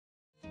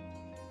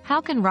How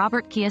can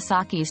Robert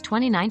Kiyosaki's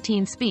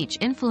 2019 speech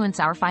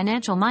influence our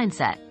financial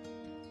mindset?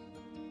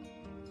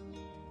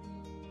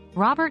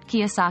 Robert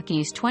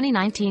Kiyosaki's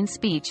 2019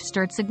 speech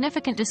stirred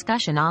significant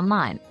discussion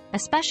online,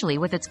 especially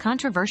with its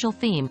controversial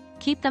theme,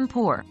 "Keep Them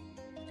Poor."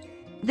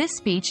 This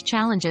speech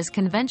challenges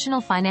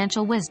conventional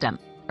financial wisdom,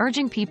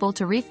 urging people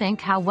to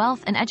rethink how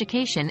wealth and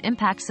education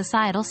impact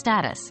societal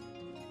status.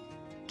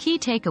 Key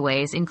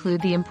takeaways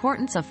include the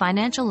importance of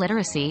financial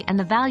literacy and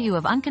the value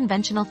of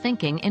unconventional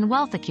thinking in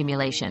wealth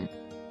accumulation.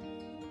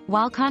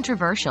 While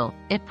controversial,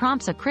 it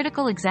prompts a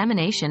critical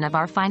examination of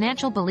our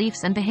financial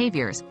beliefs and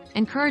behaviors,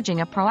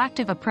 encouraging a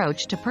proactive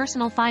approach to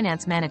personal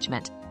finance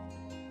management.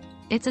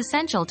 It's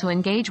essential to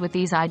engage with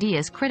these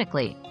ideas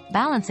critically,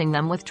 balancing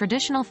them with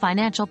traditional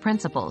financial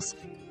principles.